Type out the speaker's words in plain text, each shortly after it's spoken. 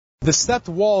The stepped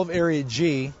wall of Area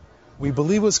G, we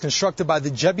believe, was constructed by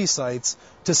the Jebusites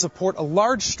to support a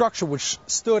large structure which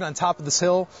stood on top of this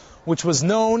hill, which was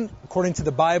known, according to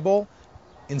the Bible,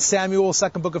 in Samuel,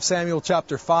 second book of Samuel,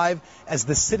 chapter 5, as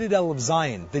the Citadel of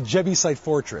Zion, the Jebusite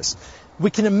fortress. We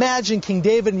can imagine King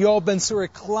David and Yoel ben Sura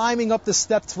climbing up the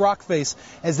stepped rock face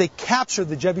as they captured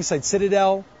the Jebusite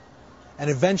citadel,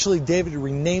 and eventually David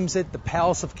renames it the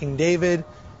Palace of King David,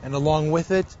 and along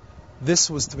with it,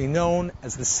 this was to be known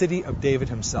as the city of David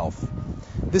himself.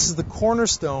 This is the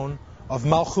cornerstone of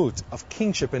Malchut, of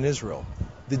kingship in Israel.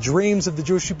 The dreams of the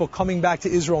Jewish people coming back to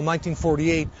Israel in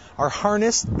 1948 are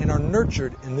harnessed and are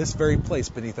nurtured in this very place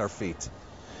beneath our feet.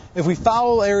 If we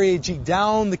follow Area G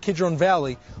down the Kidron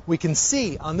Valley, we can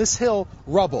see on this hill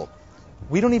rubble.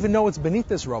 We don't even know what's beneath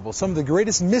this rubble. Some of the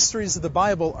greatest mysteries of the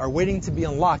Bible are waiting to be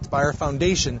unlocked by our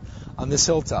foundation on this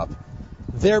hilltop.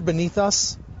 There beneath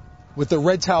us, with the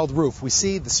red-tiled roof, we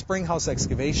see the spring house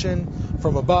excavation.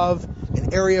 From above,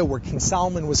 an area where King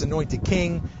Solomon was anointed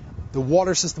king, the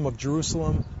water system of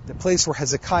Jerusalem, the place where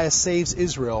Hezekiah saves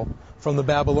Israel from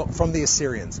the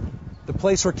Assyrians. The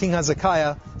place where King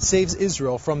Hezekiah saves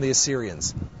Israel from the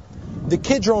Assyrians. The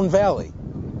Kidron Valley,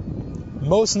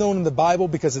 most known in the Bible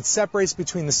because it separates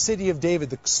between the city of David,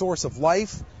 the source of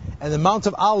life, and the Mount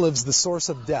of Olives, the source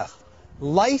of death.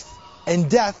 Life and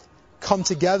death come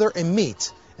together and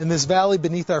meet in this valley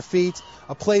beneath our feet,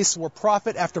 a place where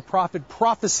prophet after prophet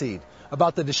prophesied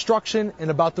about the destruction and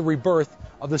about the rebirth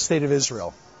of the state of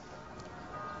Israel.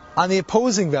 On the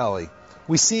opposing valley,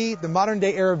 we see the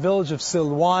modern-day Arab village of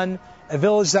Silwan, a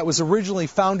village that was originally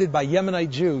founded by Yemenite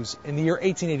Jews in the year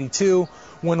 1882,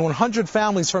 when 100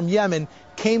 families from Yemen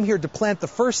came here to plant the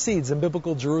first seeds in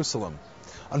biblical Jerusalem.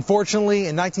 Unfortunately,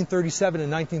 in 1937 and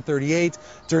 1938,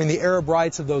 during the Arab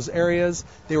riots of those areas,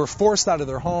 they were forced out of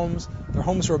their homes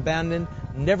were abandoned,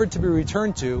 never to be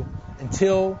returned to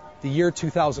until the year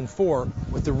 2004,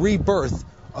 with the rebirth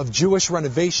of Jewish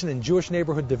renovation and Jewish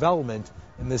neighborhood development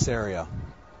in this area.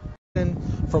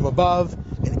 From above,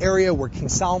 an area where King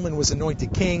Solomon was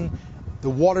anointed king, the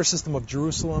water system of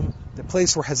Jerusalem, the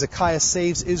place where Hezekiah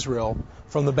saves Israel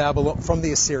from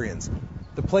the Assyrians.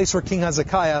 The place where King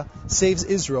Hezekiah saves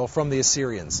Israel from the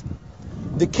Assyrians.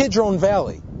 The Kidron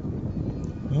Valley,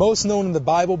 most known in the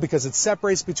Bible because it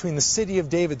separates between the city of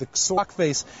David, the rock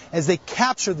face, as they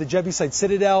captured the Jebusite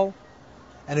citadel,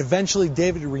 and eventually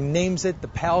David renames it the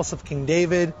Palace of King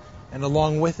David, and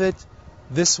along with it,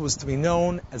 this was to be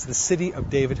known as the city of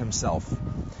David himself.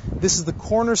 This is the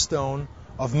cornerstone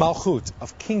of Malchut,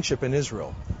 of kingship in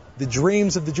Israel. The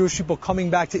dreams of the Jewish people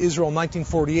coming back to Israel in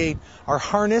 1948 are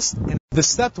harnessed. The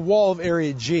stepped wall of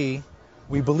Area G,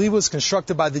 we believe, was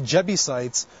constructed by the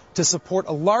Jebusites to support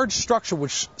a large structure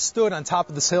which stood on top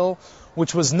of this hill,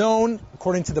 which was known,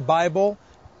 according to the Bible,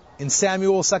 in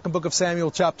Samuel, second book of Samuel,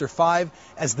 chapter 5,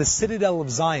 as the Citadel of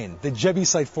Zion, the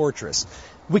Jebusite fortress.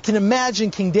 We can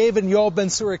imagine King David and Yoel ben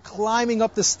Sura climbing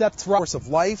up the stepped rock, source of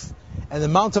life, and the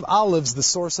Mount of Olives, the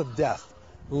source of death.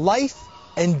 Life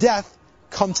and death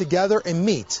come together and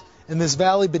meet in this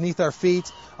valley beneath our feet,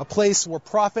 a place where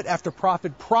prophet after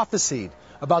prophet prophesied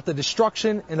about the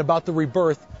destruction and about the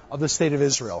rebirth of the state of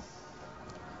Israel.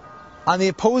 On the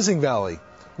opposing valley,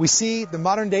 we see the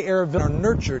modern-day Arab village are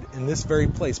nurtured in this very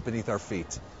place beneath our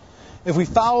feet. If we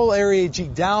follow Area G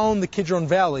down the Kidron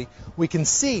Valley, we can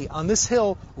see on this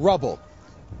hill rubble.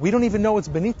 We don't even know what's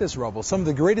beneath this rubble. Some of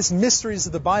the greatest mysteries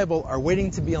of the Bible are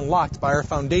waiting to be unlocked by our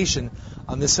foundation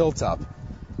on this hilltop.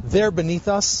 There beneath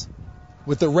us,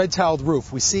 with the red-tiled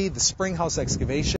roof, we see the spring house excavation.